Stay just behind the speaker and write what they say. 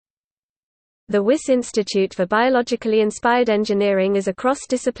The Wyss Institute for Biologically Inspired Engineering is a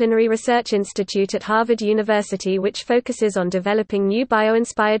cross-disciplinary research institute at Harvard University which focuses on developing new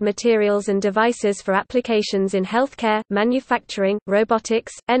bio-inspired materials and devices for applications in healthcare, manufacturing,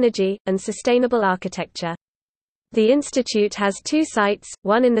 robotics, energy, and sustainable architecture. The institute has two sites,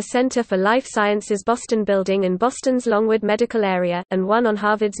 one in the Center for Life Sciences Boston building in Boston's Longwood Medical Area, and one on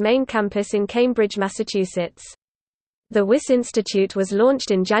Harvard's main campus in Cambridge, Massachusetts. The Wyss Institute was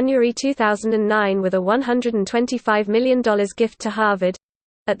launched in January 2009 with a $125 million gift to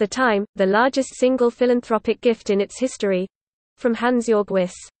Harvard—at the time, the largest single philanthropic gift in its history—from Hans-Georg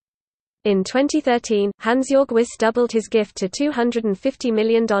Wyss. In 2013, Hans-Georg Wyss doubled his gift to $250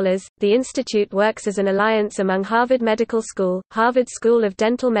 million. The institute works as an alliance among Harvard Medical School, Harvard School of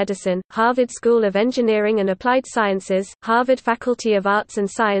Dental Medicine, Harvard School of Engineering and Applied Sciences, Harvard Faculty of Arts and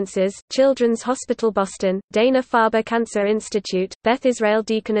Sciences, Children's Hospital Boston, Dana-Farber Cancer Institute, Beth Israel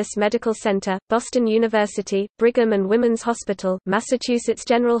Deaconess Medical Center, Boston University, Brigham and Women's Hospital, Massachusetts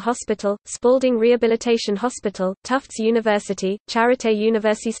General Hospital, Spaulding Rehabilitation Hospital, Tufts University, Charité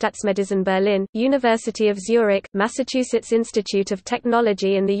Universitätsmedizin Berlin, University of Zurich, Massachusetts Institute of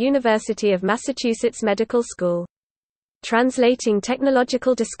Technology and the University of Massachusetts Medical School. Translating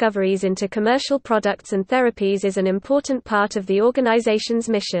technological discoveries into commercial products and therapies is an important part of the organization's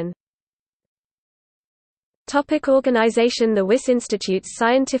mission. Organization. The Wyss Institute's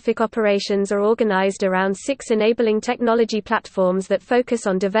scientific operations are organized around 6 enabling technology platforms that focus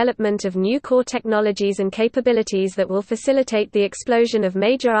on development of new core technologies and capabilities that will facilitate the explosion of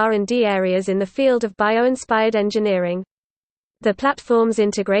major R&D areas in the field of bio-inspired engineering. The platforms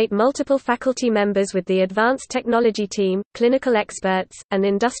integrate multiple faculty members with the advanced technology team, clinical experts, and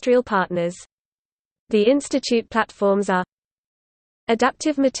industrial partners. The institute platforms are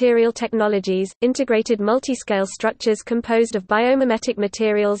Adaptive Material Technologies, integrated multiscale structures composed of biomimetic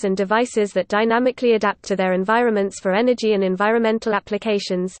materials and devices that dynamically adapt to their environments for energy and environmental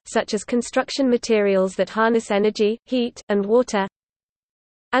applications, such as construction materials that harness energy, heat, and water.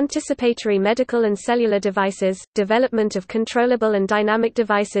 Anticipatory medical and cellular devices, development of controllable and dynamic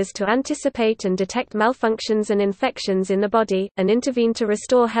devices to anticipate and detect malfunctions and infections in the body, and intervene to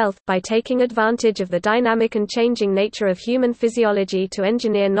restore health, by taking advantage of the dynamic and changing nature of human physiology to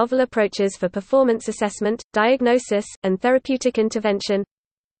engineer novel approaches for performance assessment, diagnosis, and therapeutic intervention.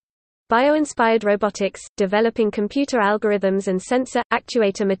 Bio-inspired robotics, developing computer algorithms and sensor,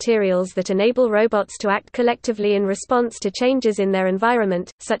 actuator materials that enable robots to act collectively in response to changes in their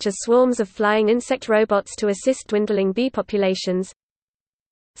environment, such as swarms of flying insect robots to assist dwindling bee populations.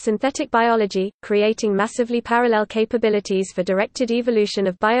 Synthetic biology, creating massively parallel capabilities for directed evolution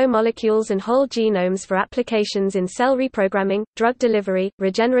of biomolecules and whole genomes for applications in cell reprogramming, drug delivery,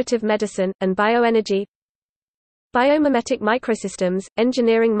 regenerative medicine, and bioenergy. Biomimetic microsystems,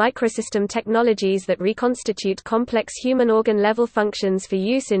 engineering microsystem technologies that reconstitute complex human organ-level functions for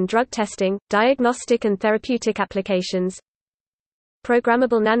use in drug testing, diagnostic and therapeutic applications.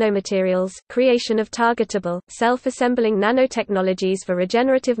 Programmable nanomaterials, creation of targetable, self-assembling nanotechnologies for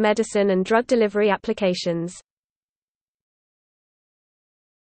regenerative medicine and drug delivery applications.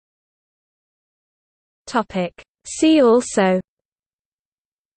 See also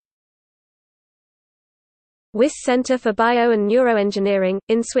Wyss Center for Bio and Neuroengineering,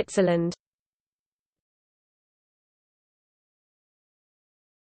 in Switzerland.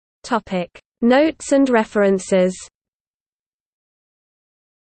 Notes and references.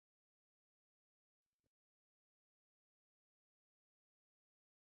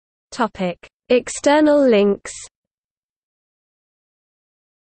 External links.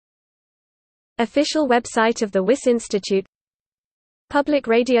 Official website of the Wyss Institute. Public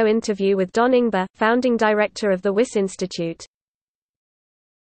radio interview with Don Ingber, founding director of the Wyss Institute.